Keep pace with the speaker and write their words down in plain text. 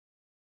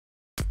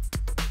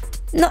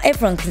Not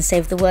everyone can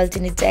save the world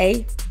in a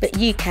day, but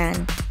you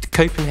can. The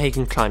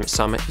Copenhagen Climate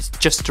Summit is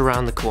just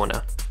around the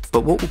corner, but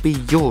what will be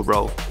your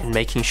role in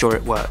making sure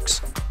it works?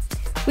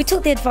 We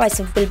took the advice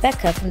of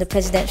Becker from the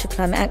Presidential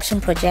Climate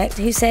Action Project,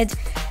 who said,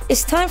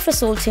 "It's time for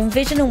us all to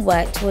envision and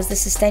work towards the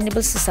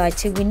sustainable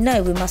society we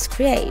know we must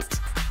create."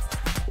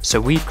 So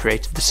we've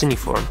created the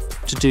Cineforum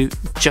to do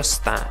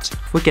just that.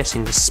 We're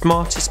getting the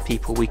smartest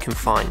people we can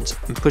find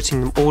and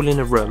putting them all in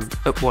a room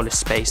at Wallace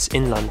Space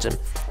in London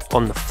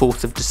on the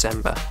 4th of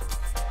December.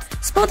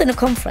 It's more than a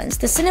conference.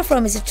 The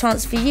Cineforum is a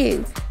chance for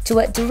you to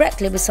work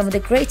directly with some of the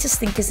greatest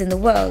thinkers in the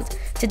world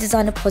to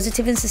design a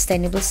positive and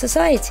sustainable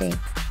society.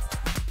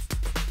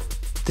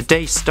 The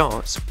day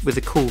starts with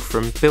a call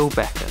from Bill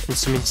Becker and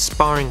some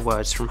inspiring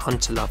words from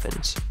Hunter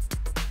Lovins.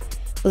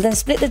 We'll then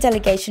split the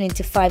delegation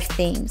into 5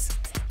 themes.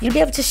 You'll be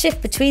able to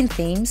shift between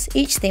themes.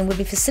 Each theme will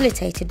be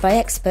facilitated by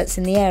experts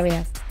in the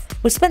area.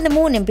 We'll spend the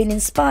morning being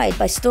inspired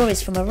by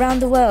stories from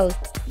around the world.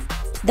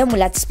 Then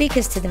we'll add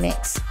speakers to the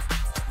mix.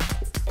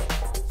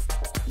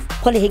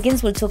 Polly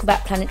Higgins will talk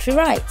about planetary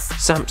rights.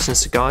 Samson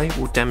Sagai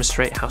will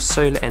demonstrate how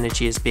solar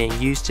energy is being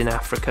used in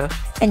Africa.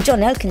 And John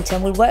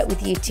Elkington will work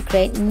with you to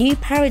create new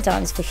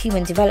paradigms for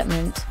human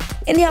development.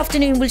 In the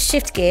afternoon, we'll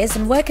shift gears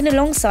and, working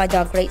alongside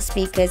our great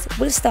speakers,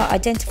 we'll start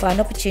identifying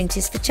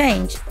opportunities for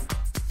change.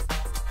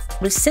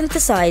 We'll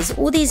synthesise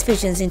all these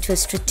visions into a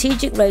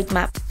strategic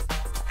roadmap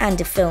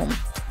and a film.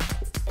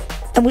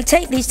 And we'll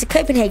take these to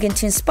Copenhagen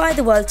to inspire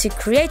the world to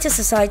create a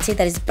society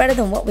that is better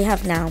than what we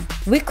have now.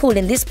 We're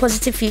calling this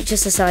positive future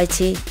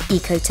society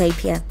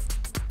Ecotopia.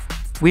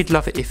 We'd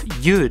love it if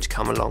you'd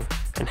come along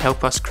and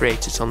help us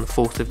create it on the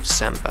 4th of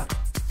December.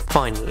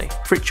 Finally,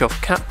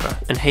 Fritjof, Capra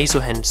and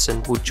Hazel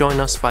Henderson will join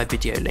us by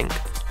video link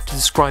to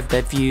describe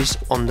their views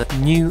on the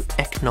new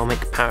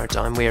economic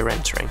paradigm we are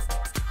entering.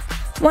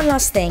 One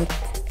last thing,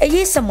 are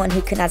you someone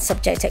who can add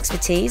subject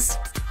expertise?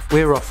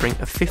 We're offering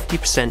a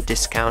 50%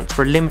 discount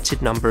for a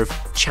limited number of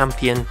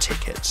champion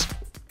tickets.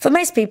 For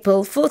most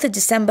people, 4th of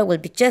December will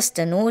be just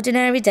an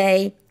ordinary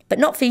day, but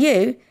not for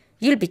you.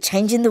 You'll be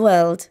changing the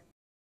world.